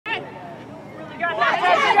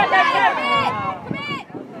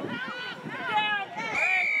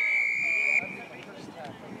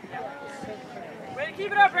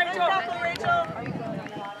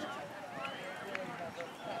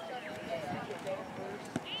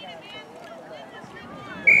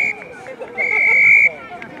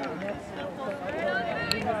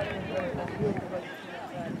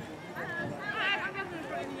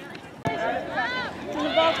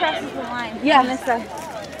Yeah. Let's go.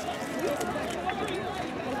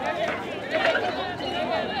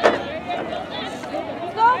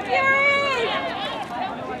 Go Furies!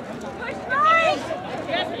 Push right!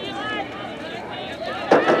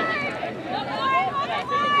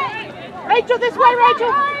 Rachel, this way,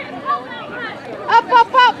 Rachel! Up,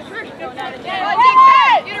 up, up!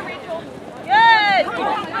 Good!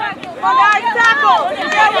 Come on, guys, tackle! Good!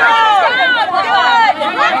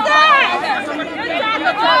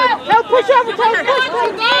 No, push over, push!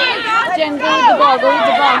 Jen, go with the ball,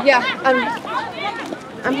 Yeah,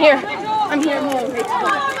 I'm here. I'm here.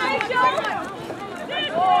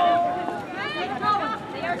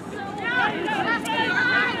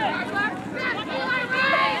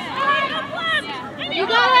 You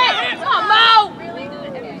got it! Come on, Mo!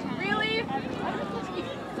 Really?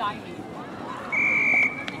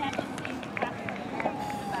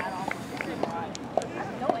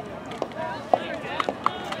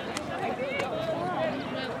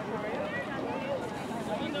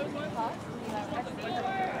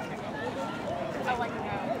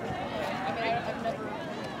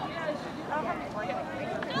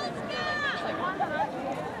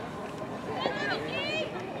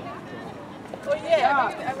 Oh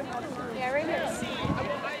yeah. Yeah, right here.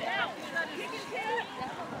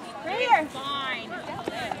 Right here. Fine.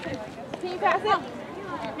 Can you pass it?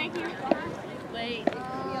 Thank you. Wait.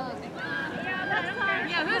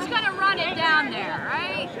 Yeah, who's gonna run it down there,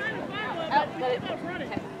 right?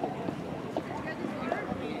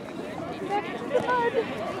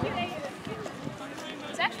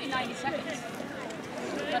 It's actually 90 seconds.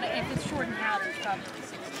 But if it's shortened out, it's probably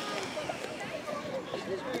 60.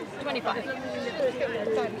 25.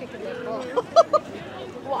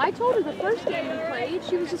 Well, I told her the first game we played,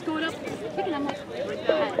 she was just going up kicking. I'm like,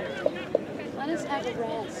 let us have a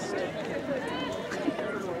rest.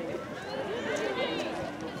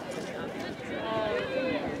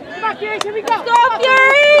 Come on, Furies, here we go. Let's go,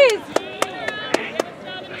 Furies!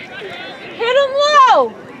 Hit him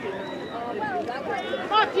low!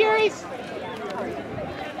 Come on, Furies!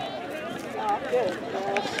 Oh, good. Come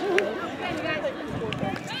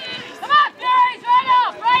on, Furies! Right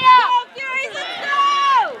up! Right up! Go, Furies! Let's go!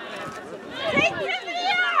 Take Tiffany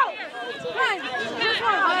out! Come on, just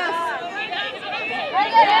one of us.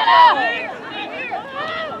 Right in, Anna!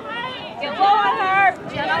 Get low on her!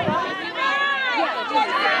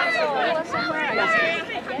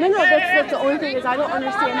 No, that's the only thing is I don't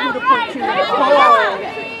understand who to point to. Go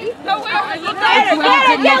where? Look at her!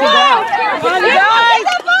 Get the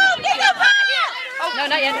ball! Get the ball! No,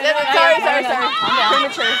 not yet. Sorry.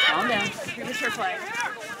 Premature. Calm down. Premature play.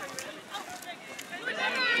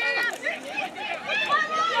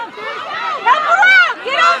 Help her out!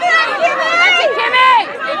 Get over there, Kimmy! That's it, Kimmy!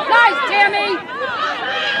 Nice, Tammy!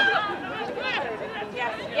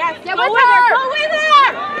 Yes. Go with her! Go with her!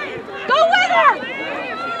 Go with her!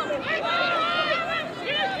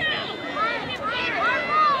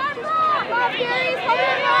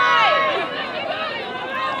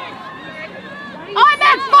 On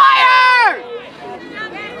that fire!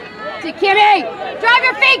 See, Kimmy! Drive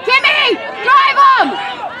your feet, Kimmy! Drive them!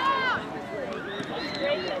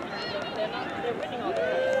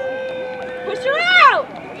 Push her out!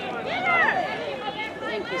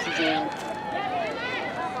 Thank you, Suzanne.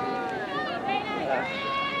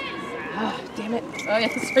 Oh, damn it. Oh,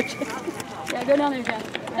 yeah, search it. Yeah, go down there, Jen.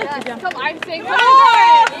 Come on, I'm saying, come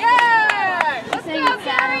on! Yeah! Let's go,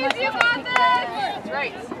 Furies! You got this! That's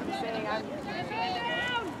right.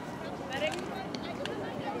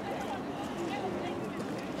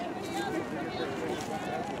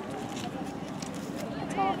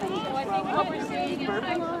 So I think what we're seeing is the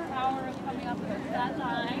power of coming up with that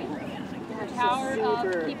line. The power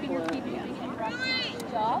of keeping your feet moving and running.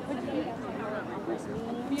 Good job.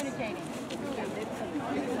 Communicating.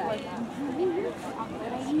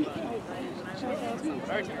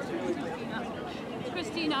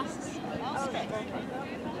 Christina. Okay.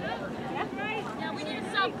 Yeah, we need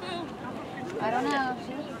a sub, boo. I don't know.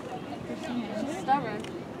 She's stubborn.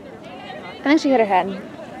 I think she hit her head.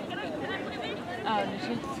 Oh, did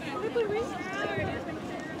she?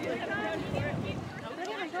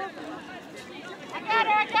 I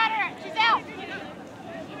got her. She's out.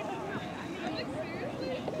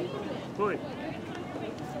 Boy.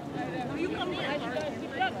 You come here. I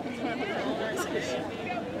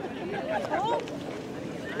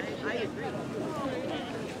agree.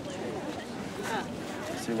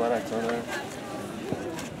 See what I told her?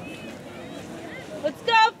 Let's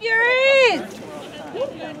go, Furies!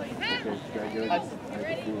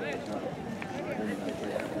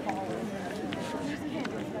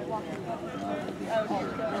 Okay,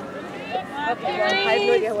 well, I have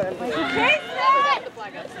no idea what I'm doing.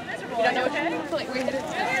 You don't know what to do? Like, we hit it.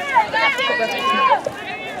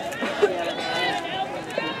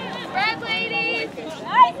 Red ladies!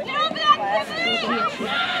 Nice! Get over that!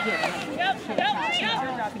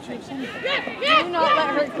 Do not let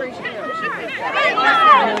her appreciate it.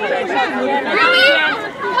 Really?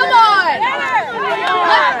 Come on!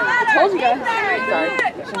 I told you guys. Sorry.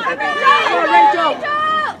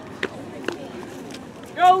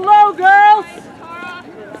 Go low, girls!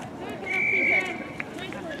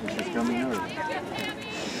 She's coming out.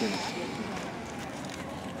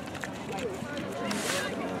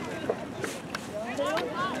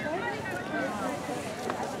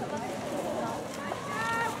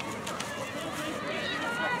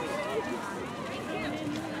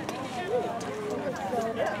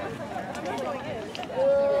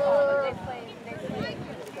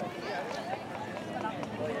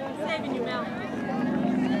 Saving you, Mel.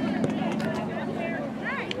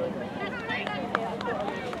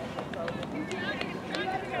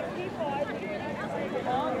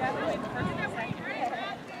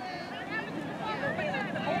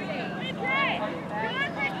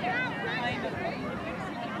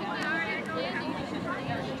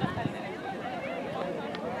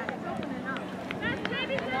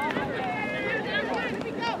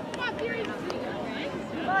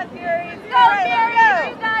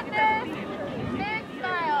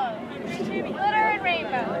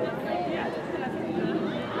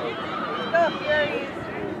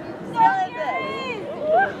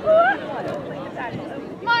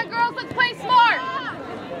 Come on, girls, let's play smart!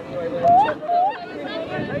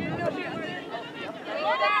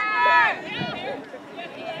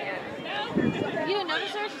 You didn't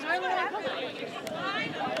notice her? She's right there.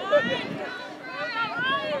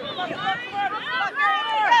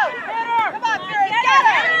 Come on, Furies, get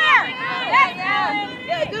her!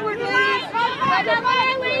 Yeah, good work, ladies.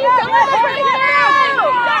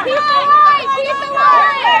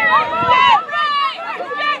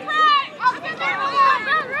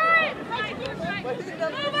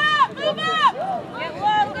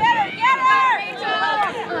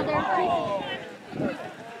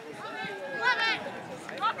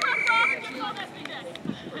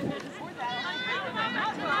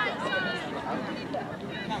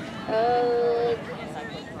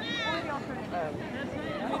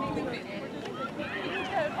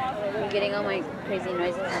 Are you getting all my crazy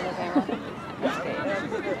noises on the camera?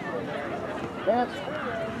 That's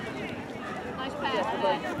Nice pass.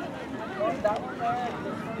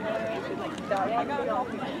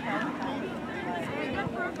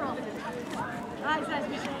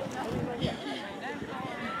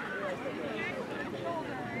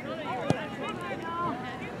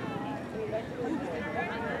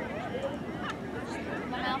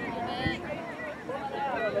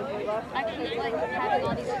 Actually, like having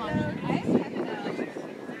all these functions.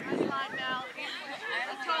 That's fine, Mel.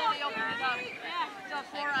 I totally opened it up. It's a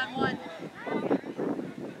 4-on-1.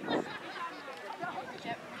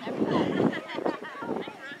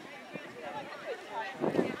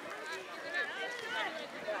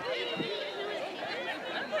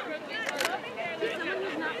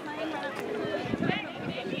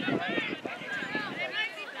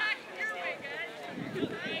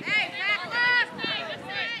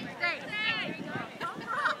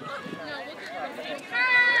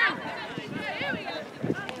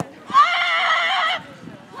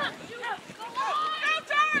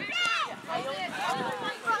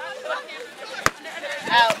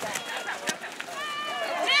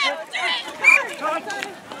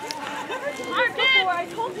 I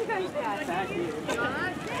told you guys that.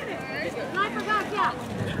 Sniper back, yeah.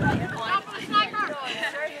 Stop for the sniper.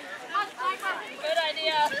 Good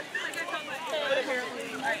idea.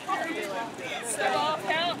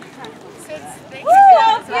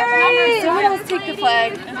 Someone else take the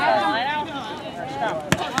flag. 1,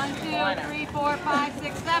 2, 3, 4, 5,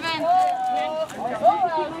 6, 7. 1, 2, 3,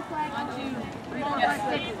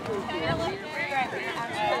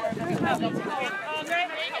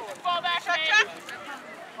 4, 5, 6.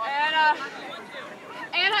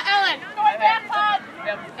 Anna Ellen. Going back, Pod.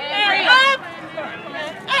 And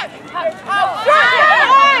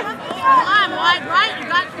come on, wide right. You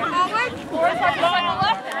got forward. Circle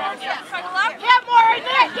left. Circle left. Get more in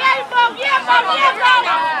there. Get him, Bo. Get him, Bo. Get him, Bo.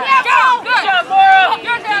 Get him, Bo. Good job, Mora.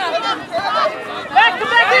 Good job. Back to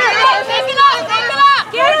back here. Take it up. Take it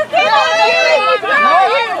up. Get him, get him. Get it in!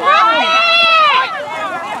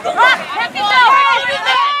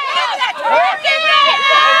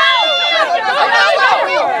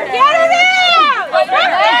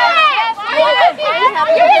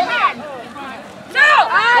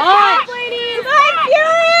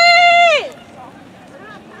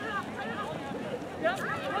 Come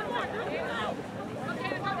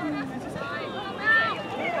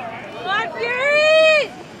on,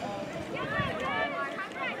 Furies!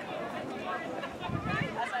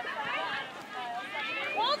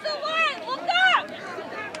 Hold the line! Look up!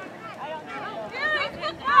 Furies,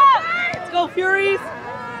 look up! Let's go, Furies!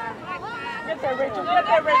 Get there, Rachel. Get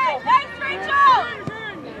there, Rachel. Nice, Rachel!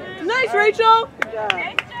 Nice, Rachel! Good job.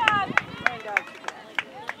 Nice job.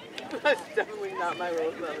 That's definitely not my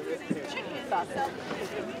role model. Is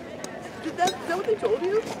that what they told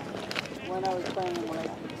you? When I was playing in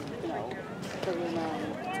like, you know,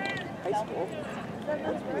 high school.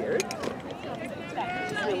 That's weird.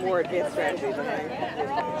 It's a more advanced strategy than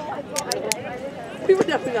we were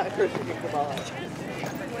definitely not encouraged to kick the ball.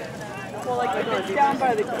 Well, like if it's down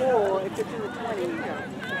by the goal, if it's in the 20, you know.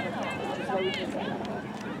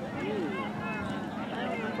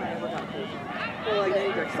 Well, like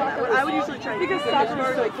I would usually try because soccer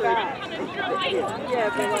is so fast. Yeah,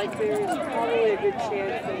 but like there's probably a good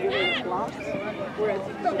chance that you're going to block. Whereas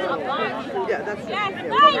yeah, that's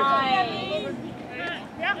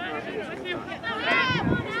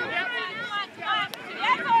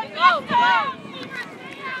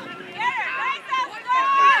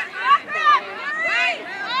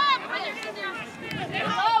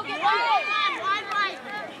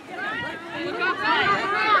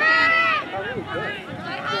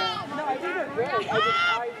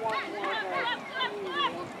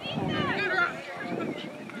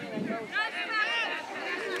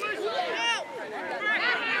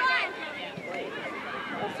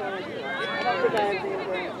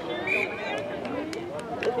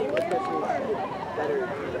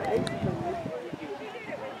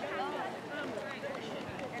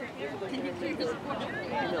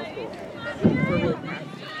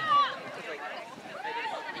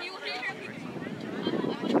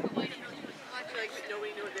Yes,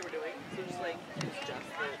 nobody knew what they were doing, so just like it's just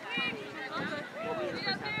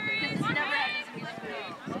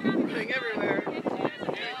everywhere.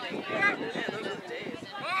 Yeah, those are the days.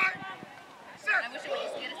 I wish I would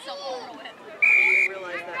just get it so over with. I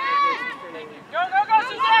realized that go,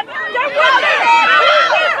 Suzanne!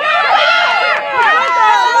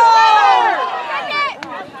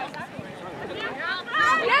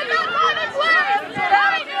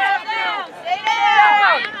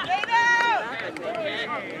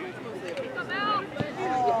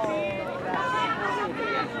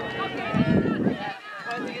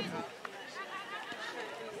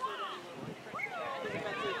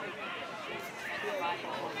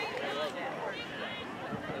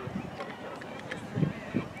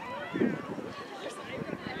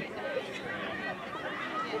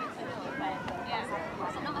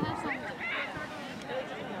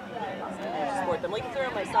 Them. Like if they're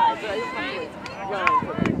on my side, but I just have to like run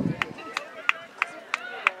for them.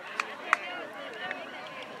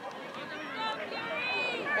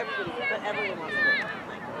 Everyone wants to go.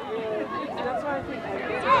 That's why I think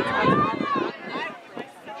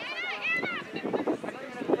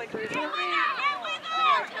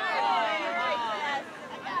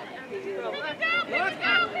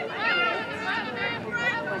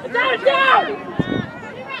down!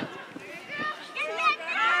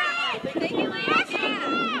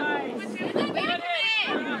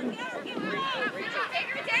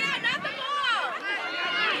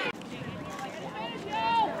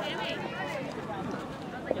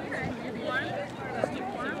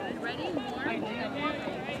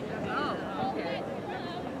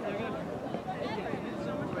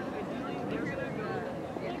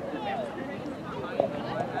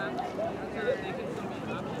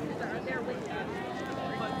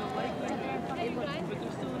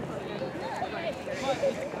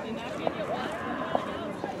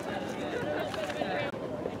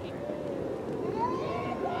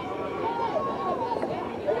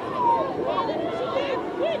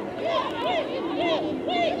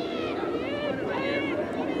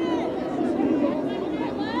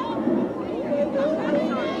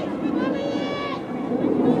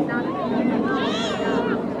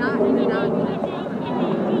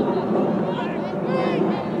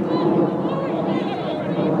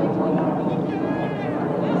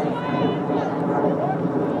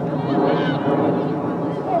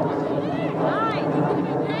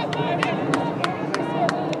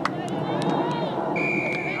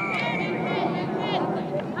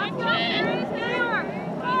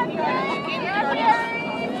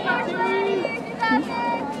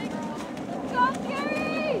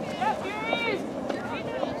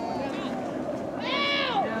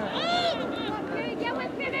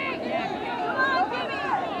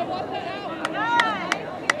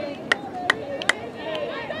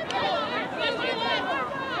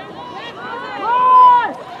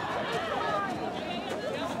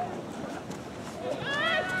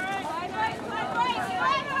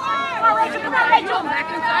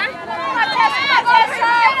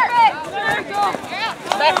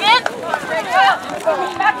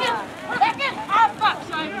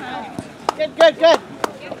 Good, good.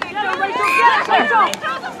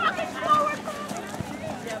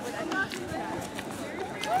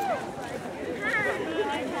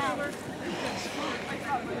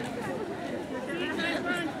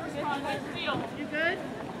 You good?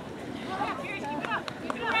 Keep it up.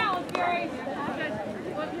 Keep it around, Fury.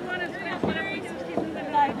 What you want to do is whatever you just keep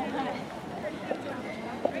moving back.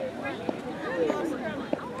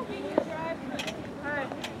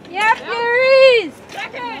 Yeah, Furies!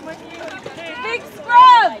 Big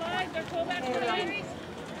scrub!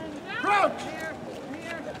 Crouch!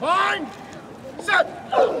 Bind! Set!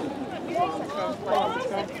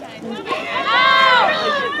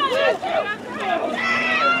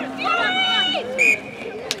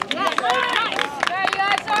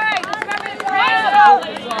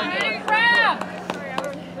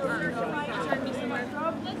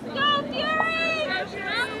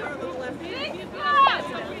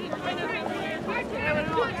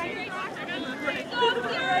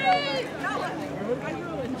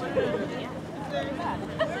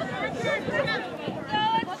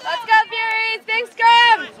 Let's go, Furies! Big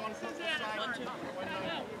scrum!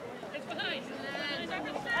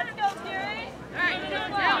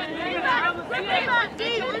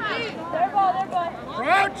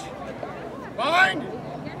 Crouch! Bind!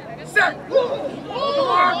 Set! Hold the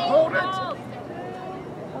mark! Hold it!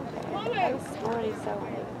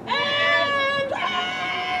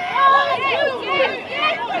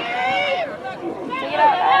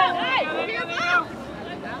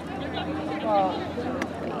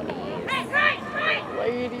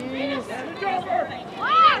 Ladies.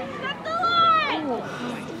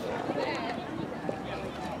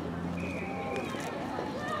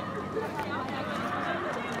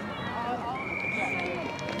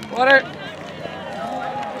 Water.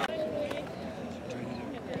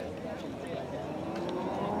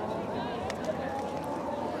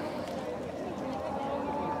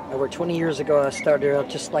 Over 20 years ago, I started out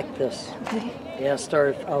just like this. Yeah,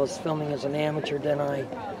 I was filming as an amateur, then I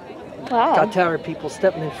got tired of people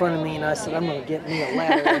stepping in front of me, and I said, I'm going to get me a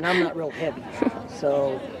ladder, and I'm not real heavy.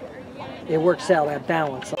 So it works out, I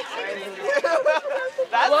balance.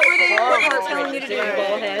 What were they telling you to do,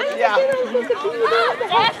 bullhead? Yeah.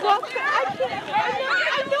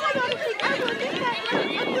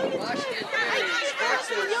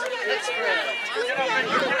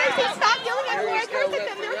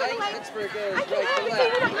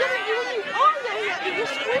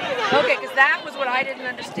 Okay, because that was what I didn't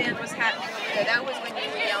understand was happening over there. That was when you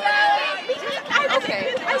were yelling at me.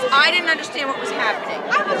 Okay, I didn't understand what was happening.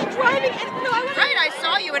 I was driving and Right, I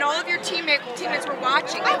saw you and all of your teammates were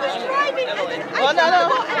watching. I was driving and then I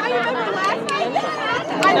remember last night.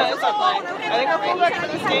 It's not fine. I think our fullback for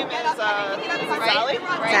this game is Sally.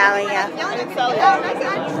 Sally, yeah. And it's Sally.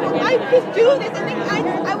 I just do this and then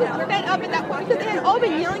I was fed up at that point because they had all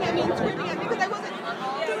been yelling at me and screaming at me because I wasn't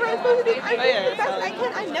doing what I was supposed to do. I did the best I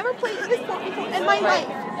can. I've never played this sport before in my life.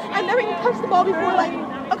 I've never even touched the ball before like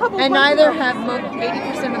a couple of And months neither ago. have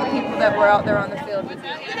 80% of the people that were out there on the field with you.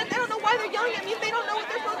 And they don't know why they're yelling at me if they don't know what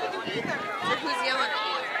they're supposed to do either. So who's yelling at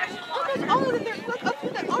you? Almost all of them, there's like a few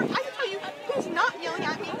that aren't. I can tell you who's not yelling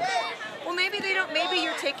at me. Well, maybe they don't. Maybe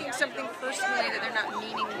you're taking something personally that they're not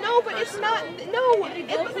meaning. No, but it's not. No,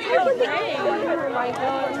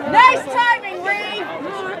 Nice timing, Reed.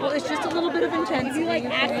 Well, it's just a little bit of intensity.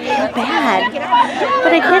 Bad.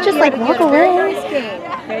 But I can't just like walk away.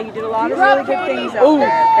 Okay, you did a lot of really good things out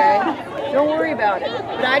there. Okay, don't worry about it.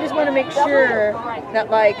 But I just want to make sure that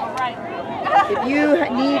like, if you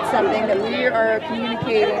need something, that we are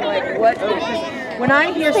communicating like what. When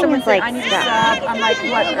I hear someone say, I need to stop, I'm like,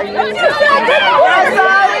 what are you? I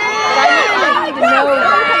need to know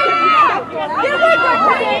that.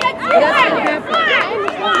 That's going to happen.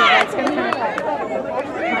 That's going to happen.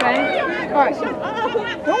 Okay? Alright.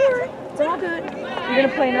 Don't worry. It's all good. You're going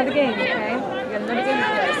to play another game, okay? You got another game to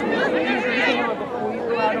play. So we're going to do this before you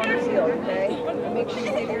go out on the field, okay? And make sure you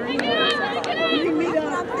get your emails. You can meet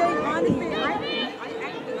up on the field.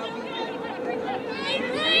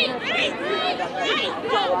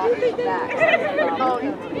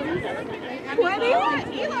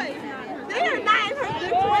 Eli, they are not in her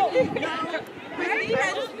 20.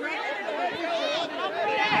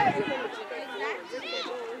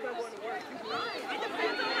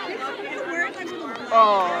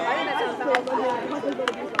 Oh.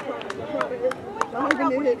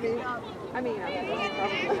 Hit me. I mean,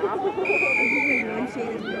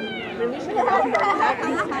 Imagine how bad,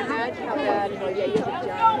 you have a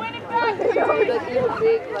giant, like you have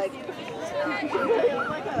big, like.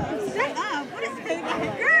 Shut up! What is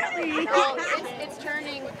girly? Well, it's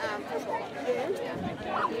turning purple.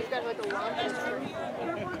 Yeah. You've got like a launch.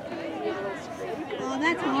 Oh,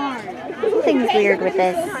 that's hard. Something's weird with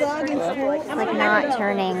this. It's like not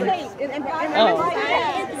turning. Oh.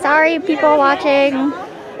 Sorry, people watching.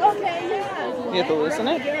 You have to loosen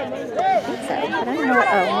it? I think so, but I don't know what.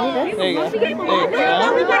 Oh, maybe There you go. There you go.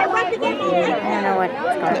 this? I don't know what's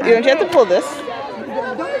going on. Don't you have to pull this?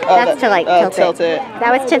 That's to like tilt it.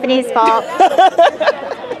 That was Tiffany's fault.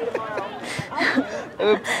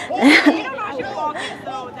 Oops.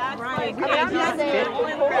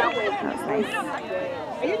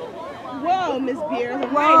 Whoa, Miss Beer. I'm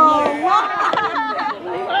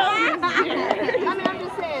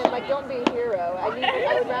just saying, like, don't be a hero. I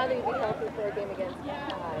would rather you be healthy for a game against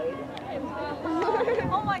Hyde.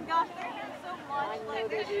 Oh my gosh, they're here so much. I know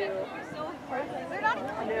they do. So impressive. They're not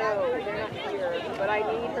even No, they're not here. But I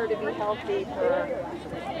need her to be healthy for.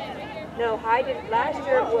 No, Hyde did. Last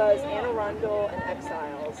year it was Anne Arundel and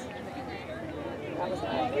Exiles. That was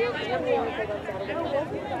last year. Remember we only played on Saturday?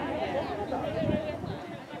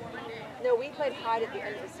 No, we played Hyde at the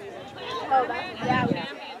end of the season. Oh, that's yeah.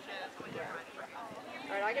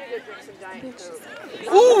 Alright, I gotta go drink some Giant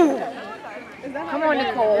Coke. Ooh! Come on,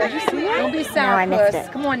 Nicole. Don't be sour. No, I missed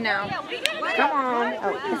it. Come on now. Come on.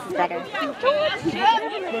 Oh, this is better.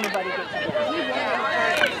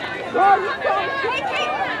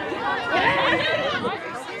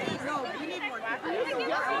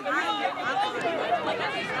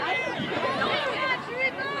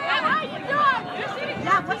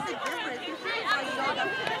 Yeah, what's the difference?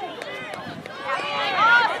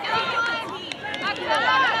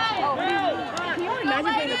 Can you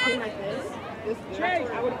imagine being a team like this?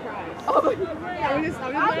 I would cry. Oh, I would just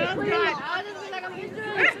like, oh God.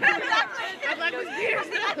 I'm like, what's this?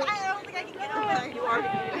 I don't think I can get over it. You are.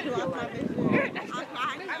 You lost my vision. I'm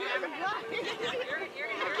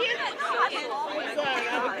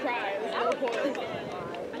crying. I would cry.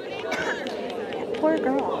 Poor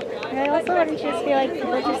girl. I also wouldn't just feel like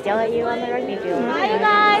people just yell at you on the rugby field. Hi, you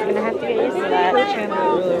guys. I'm gonna have to get used to that.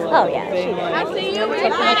 Oh yeah, she did. I'll see you.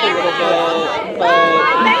 Thanks for coming.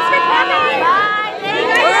 Bye.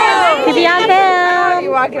 To be on film.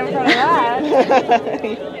 You walk in front of that. Be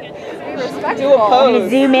respectful. Do a pose.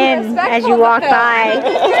 Zoom in as you walk by.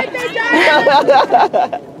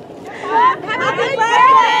 Happy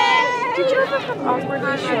birthday. Did you ever come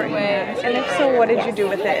awkwardly short hair? And if so, what did you do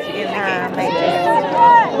with it in the game? I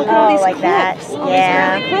just, like that.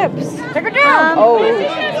 Yeah. Clips. Took her down. Uh-oh.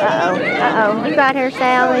 You got her,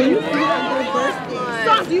 Sally. Do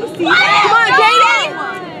you see that? Come on,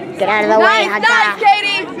 Katie. Get out of the way, hot dog.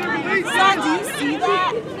 Katie. Son, do you see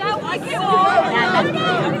that?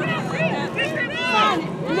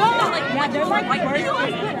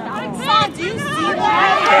 Son, do you see that?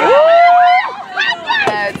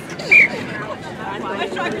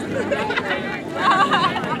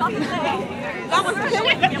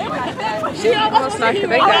 She almost knocked the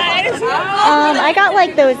big guy. I got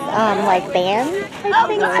like those like bands type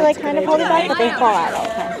things to like kind of hold it back, but they fall out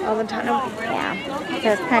all the time. Yeah. So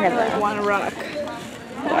it's kind of a Want to rock.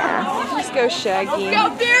 yeah. Just go Shaggy.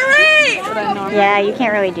 Yeah, you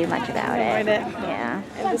can't really do much about it. Right. Yeah.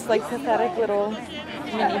 And this like pathetic little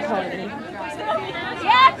mini pony.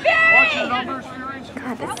 Watch your numbers, Furies.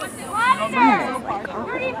 God, this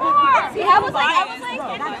See, I was like,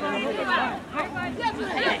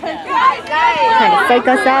 trying to fake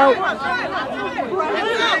us out.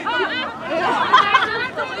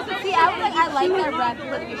 see, I was like, I like that rap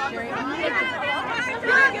with your shirt. I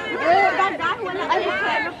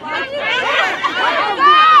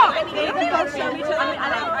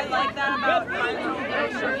like that about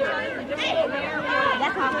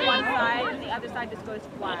that's on one side and the other side just goes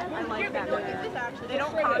flat. I like that. They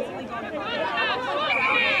don't constantly go to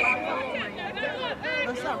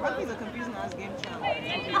What's up? Rugby's a confusing ass game channel.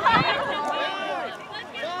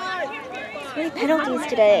 Many penalties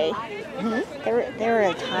today. There were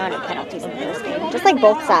a ton of penalties in the first game. Just like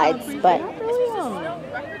both sides, but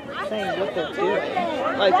Saying what they're doing.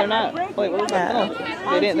 Like they're not. Wait, what was that? No,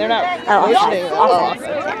 they didn't. They're not offside.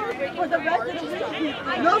 motioning. For the rest of the week,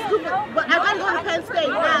 no scoop, but I'm going to Penn State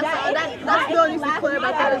now, so that's still needs to be clear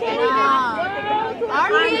about that. Our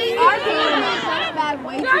team is bad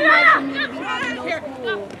way too much for me to be having no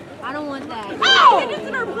school. I don't want that.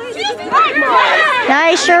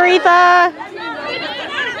 nice, Sharifa.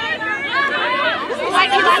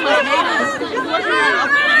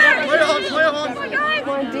 Play on. Come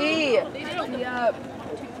on, D. D up.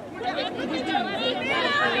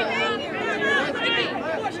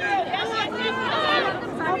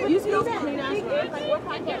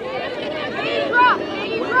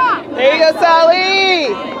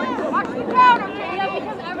 Sally! Watch the crowd, okay? Yeah,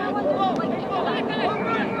 because everyone's all like.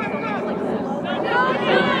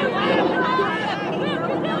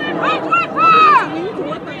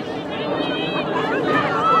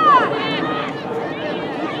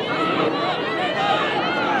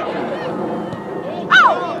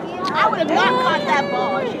 I would have not caught that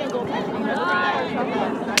ball. She didn't go catch it.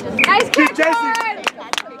 Nice catch, Lauren!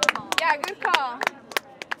 Yeah, good call.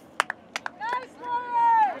 Nice, Lauren!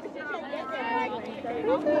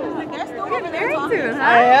 Getting married soon, huh? I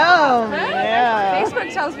am. Yeah. Facebook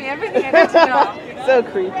tells me everything I need to know. So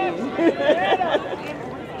creepy.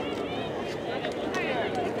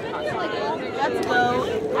 Let's go.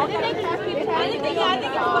 I think it's fun.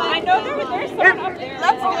 I know there's someone up there.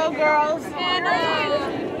 Let's go, girls.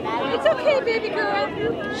 It's okay, baby girl.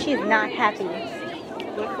 She's not happy.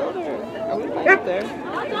 Are we right there?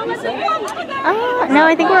 Oh, no,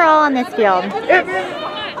 I think we're all on this field.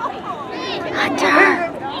 Hunter.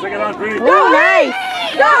 Take it on, Bree. Oh, nice.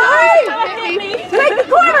 Go, Reed! Take the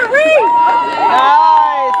corner, Reed!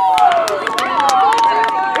 Nice!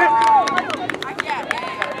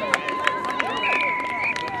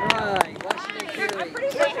 Right, Washington Fury. Pretty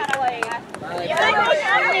sure how to play.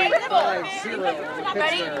 5-0 Pittsburgh.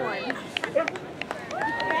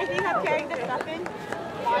 Guys, you have carrying the stuff in?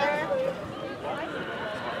 Water.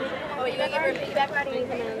 Oh, you gonna give her a feedback ride or you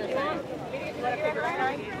coming on the top?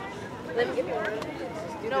 Let me give you one.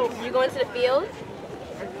 No, you go into the field?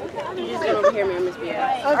 You just go over here, man, Miss B.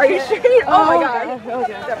 Are you sure? Oh my god.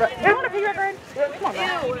 Okay. You want to figure out right? Come on, man.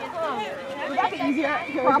 That's easier.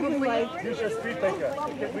 Probably. Use your speed thinker.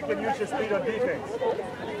 We can use your speed on defense.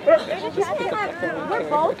 We're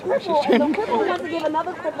both crippled. The cripple wants to give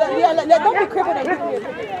another cripple. Yeah, don't be crippled.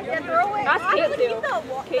 That's Kate too.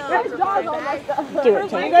 His jaw's almost up. Do it,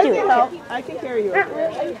 Tank. You guys Do need it. help? I can carry you.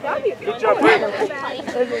 Good job, Bree.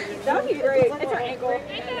 That'd be great. It's her ankle.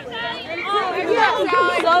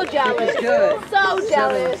 So jealous. Good. So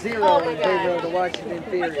jealous. 7-0 Oh my in favor god. of the Washington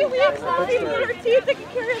Fury. We have some people on our team that can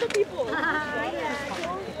carry other people.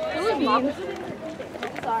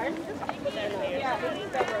 Sorry.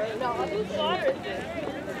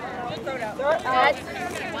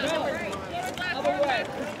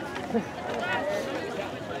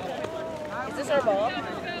 Is this our ball?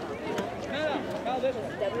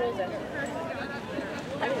 Deborah, is that?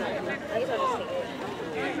 I don't know. I guess I'll just take it.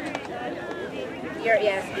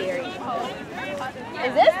 Yes, Gary.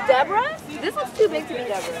 Is this Deborah? This looks too big to be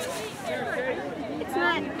Deborah. It's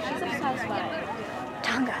not. She's a size 5.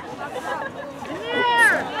 Tonga.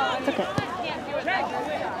 It's okay.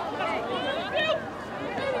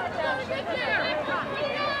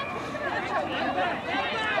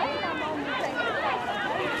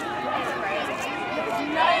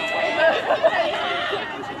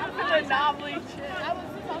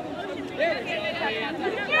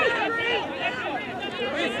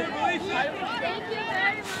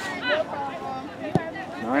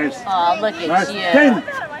 Nice. Oh, look at Nice. you. 10.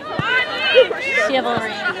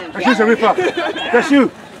 Chivalry. That's you, Sharifa. That's you.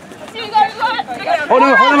 Hold him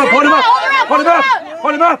up, hold him up, hold him up. Hold him up.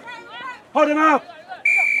 Hold him up. Hold him up.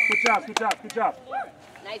 Good job, good job, good job.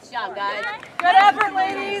 Nice job, guys. Good effort,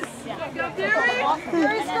 ladies.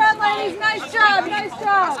 Very strong, ladies. Nice job. Nice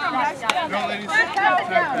job. Go, ladies.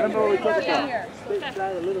 Remember we took it down. Stay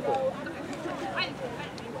slide a little bit.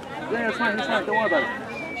 Yeah, it's fine, don't worry about it.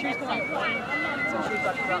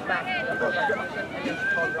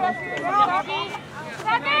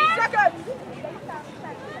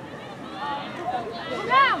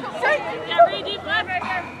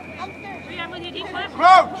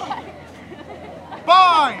 Crouch!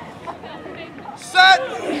 Bind! Set!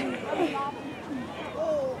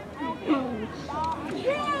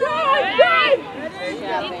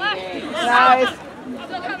 Nice.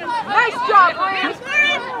 Nice job, Ryan.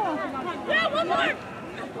 Yeah, one more.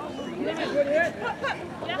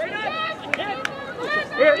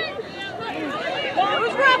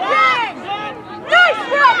 Who's roughing? Nice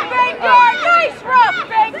rough, Baker. Nice rough,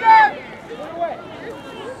 Baker.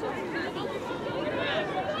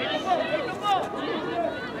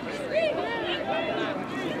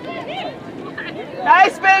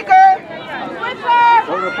 Nice, Baker.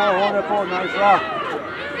 Hold the ball, nice rock.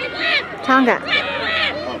 Tonga. Oh,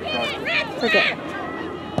 sorry. It's okay.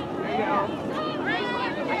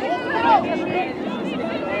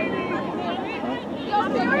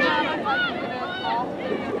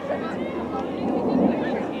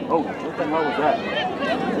 Oh, what the hell was that?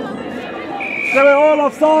 They were all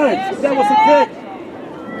offside. That was a kick.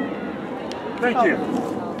 Thank you.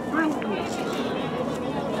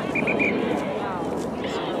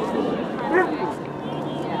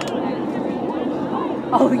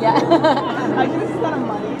 Oh, yeah. I just kind of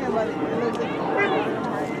money and let it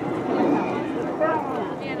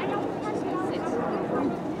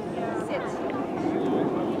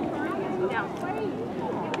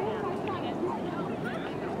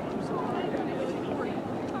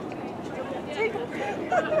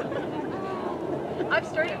I've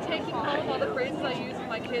started taking home all the phrases I use with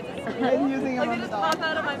my kids at school. and using them Like on they the just dog. pop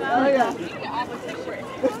out of my mouth. Oh, yeah.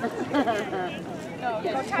 No,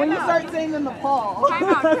 When you start saying them to Paul.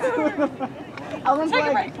 Ellen's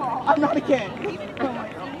like, I'm not a kid.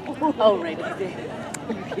 Oh, right.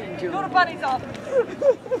 Go to Bunny's office.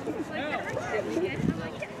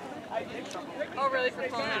 Oh, really? For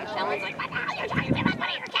fun? Someone's like, what the hell are you trying to do with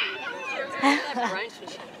Bunny or cat?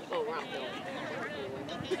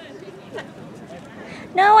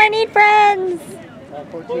 No, I need friends.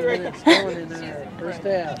 14 minutes going in the first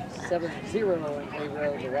half. 7-0 in favor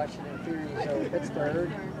of the Washington Furies over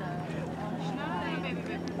Pittsburgh.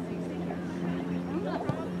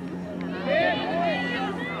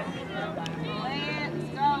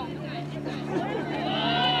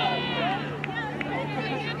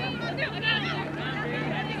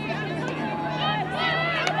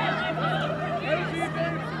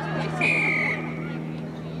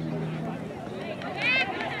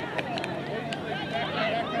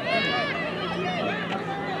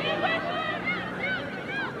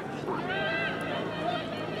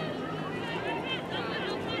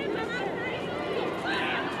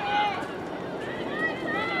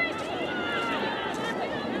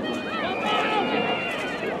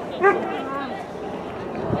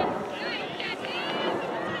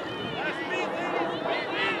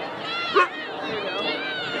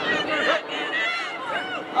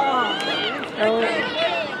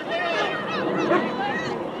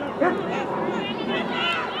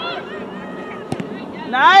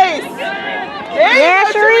 Nice!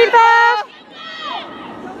 Yeah, Sharifa!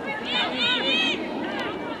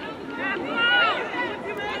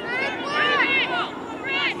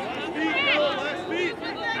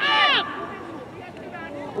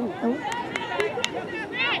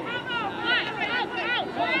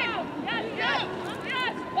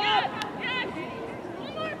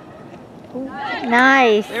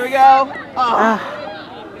 Nice. There we go.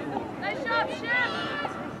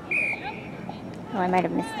 Oh, I might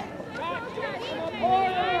have missed that.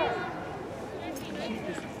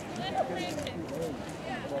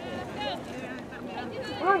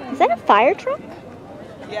 Is that a fire truck?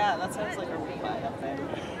 Yeah, that sounds like a reply up there.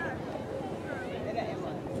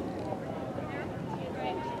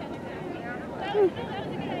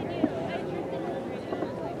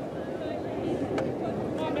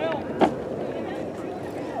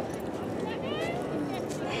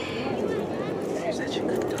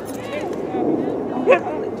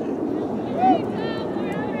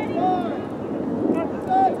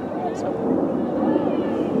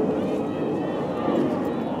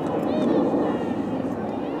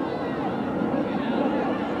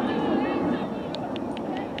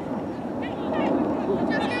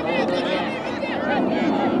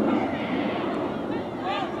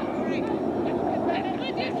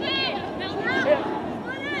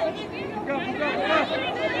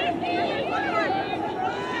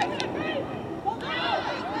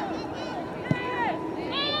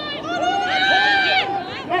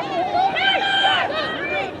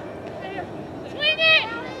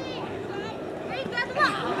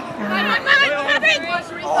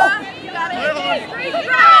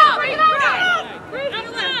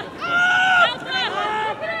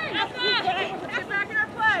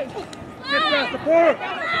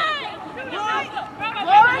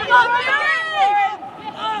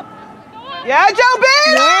 Yeah, Joe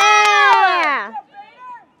Bader! Yeah!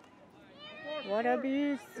 What a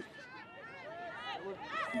beast.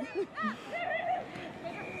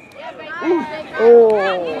 Oh.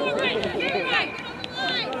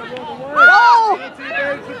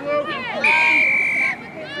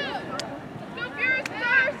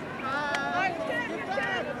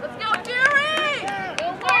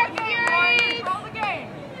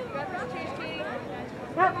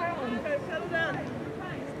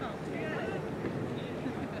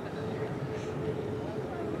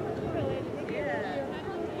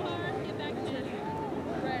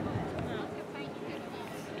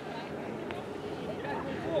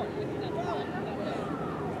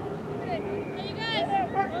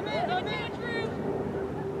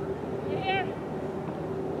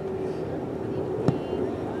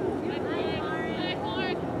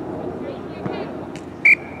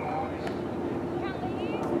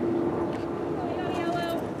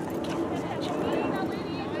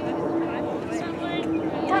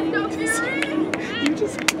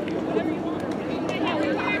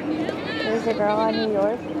 a girl on New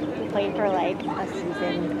York who played for like a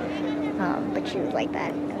season, but she was like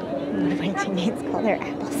that. One of my teammates called her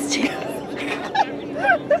Apple Stew.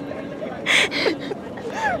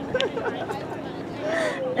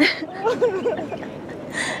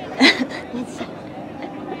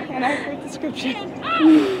 An accurate description.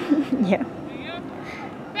 Yeah.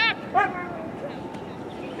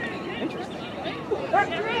 Interesting.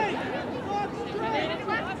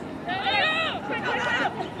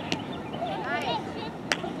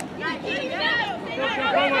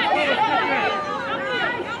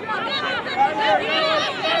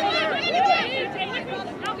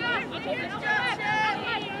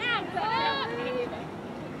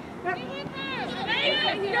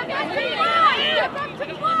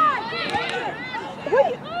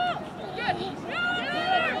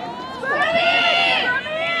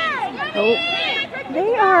 Oh,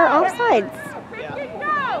 they are offsides. Yeah.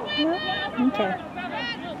 No? Okay.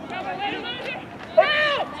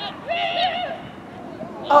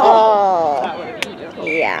 Oh. That would have been difficult.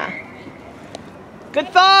 Yeah. Good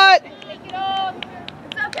thought! It's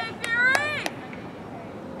okay, Fury!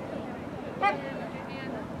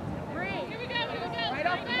 Here we go. Right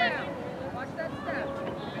off the ground. Watch that step.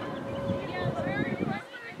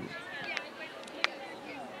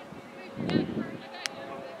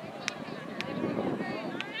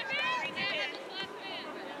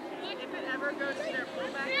 If it ever goes to their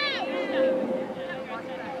fullback, watch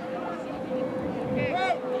that.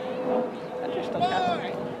 That's your still captain,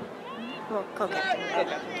 right? Well, co-captain.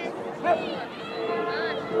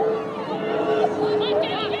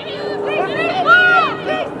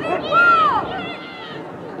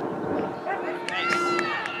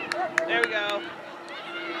 There we go.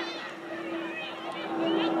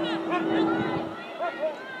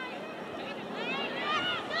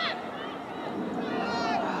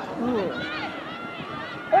 Ooh.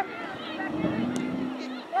 Look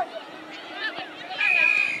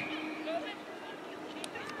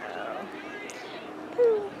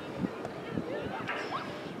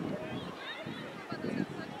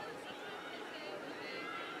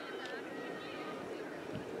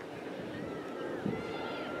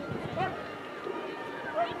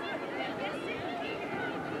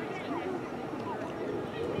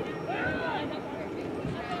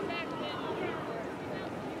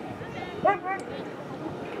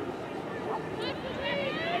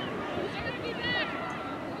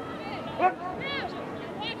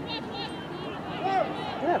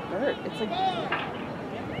at that bird. It's like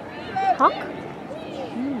Hawk? I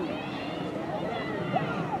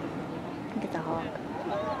think it's a hawk.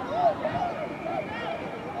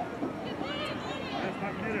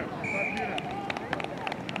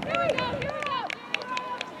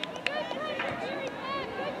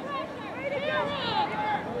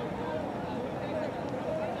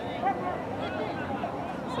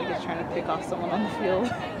 it's like it's trying to pick off someone on the field.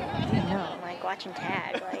 I know, I'm like watching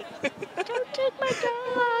tag, like, don't take my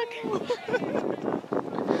dog!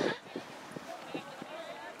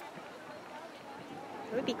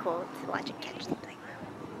 It would be cool to watch it catch something.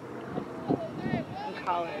 In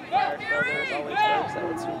college, our field, there was always folks that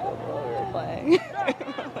would sweep over while we were playing.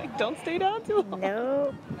 Like, don't stay down too long.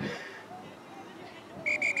 No.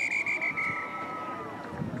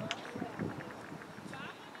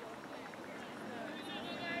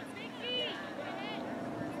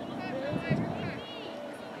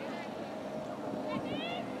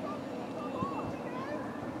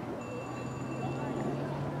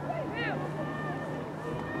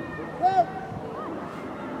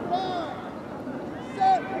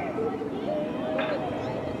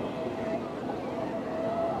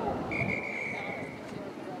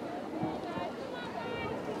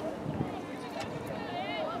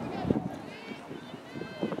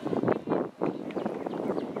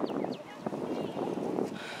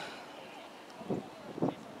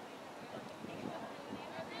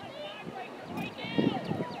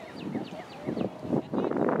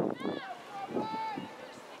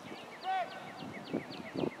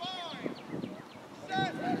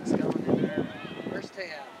 First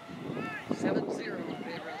half, 7-0 in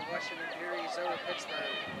favor of the Washington Furies over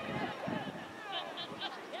Pittsburgh.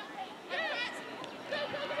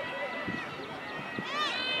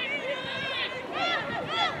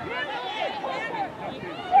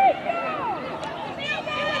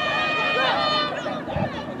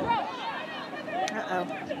 Uh-oh.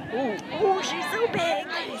 Ooh, she's so big!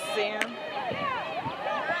 Nice, Sam.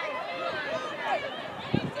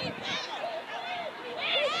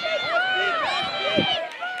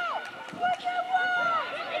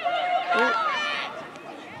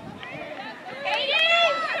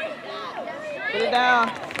 Put it down.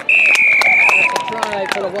 That's a try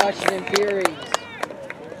for the Washington Furies.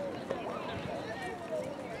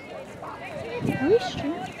 Are we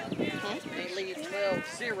streaming? They lead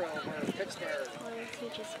 12-0 over Pittsburgh. He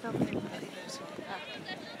just filmed.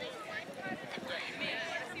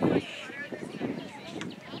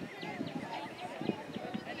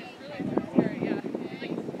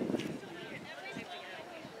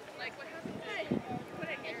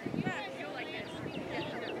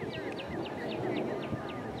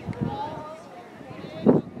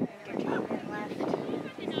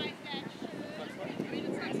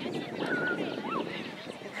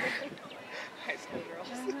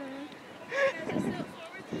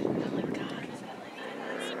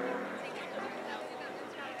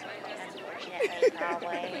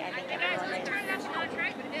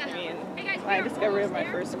 My discovery of my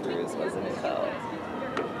first cruise wasn't until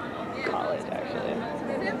college, actually.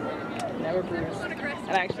 Never cruised.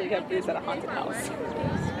 And I actually got cruised at a haunted house.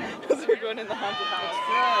 Because we were going in the haunted house.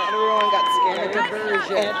 And everyone got scared.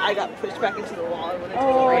 And I got pushed back into the wall and went into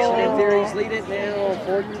the Washington Furies lead it now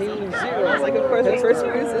 14-0. I was like, of course, the first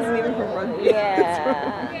cruise isn't even from rugby.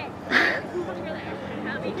 Yeah.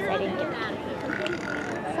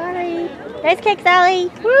 Sorry. Nice kick,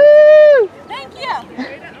 Sally. Woo! Thank you.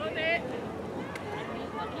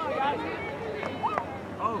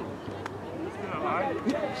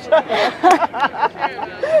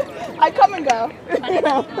 I come and go.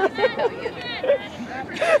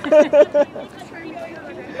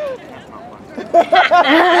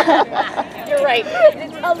 You're right.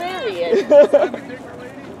 It's hilarious.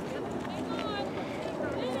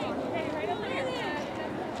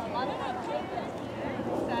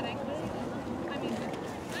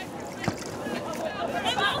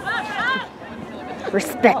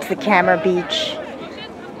 Respect the camera, Beach.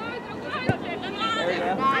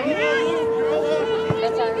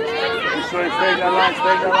 Stay that line,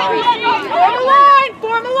 stay that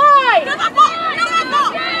Form a line! line.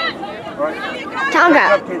 Right. Tonga.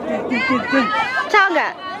 Tonga.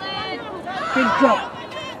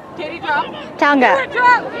 Tonga.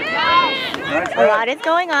 A lot is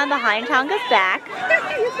going on behind Tonga's back.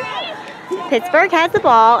 Pittsburgh has the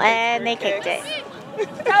ball and they kicked it.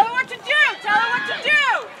 Tell her what to do. Tell her what to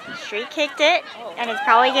do. Street kicked it and is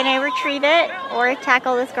probably going to retrieve it or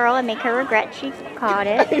tackle this girl and make her regret she caught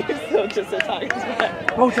it. So just a time.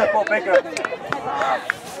 Close that ball back up.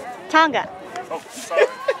 Tonga. Oh, sorry.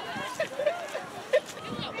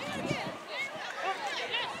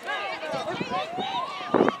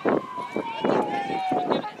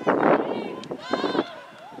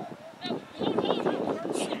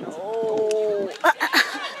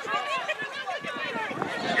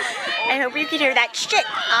 I hope you can hear that shit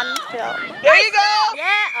on film. There you go.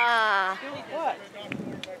 Yeah. What?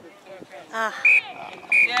 Ah.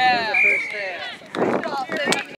 Yeah. First half.